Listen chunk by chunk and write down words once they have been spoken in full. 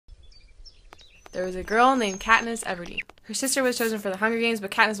There was a girl named Katniss Everdeen. Her sister was chosen for the Hunger Games, but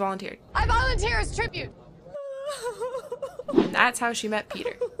Katniss volunteered. I volunteer as tribute! And that's how she met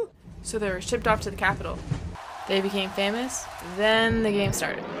Peter. So they were shipped off to the capital. They became famous, then the game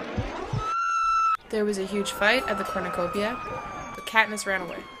started. There was a huge fight at the cornucopia, but Katniss ran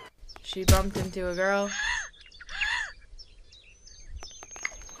away. She bumped into a girl.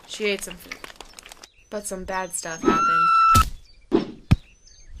 She ate some food. But some bad stuff happened.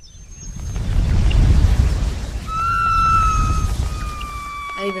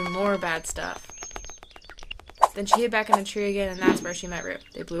 And even more bad stuff. Then she hid back in a tree again, and that's where she met Rue.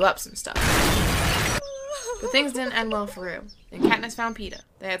 They blew up some stuff. But things didn't end well for Rue. And Katniss found Peeta.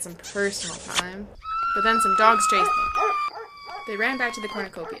 They had some personal time. But then some dogs chased them. They ran back to the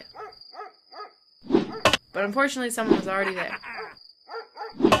cornucopia. But unfortunately, someone was already there.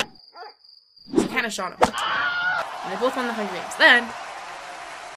 So Katniss shot him. And they both won the Hunger Games. Then,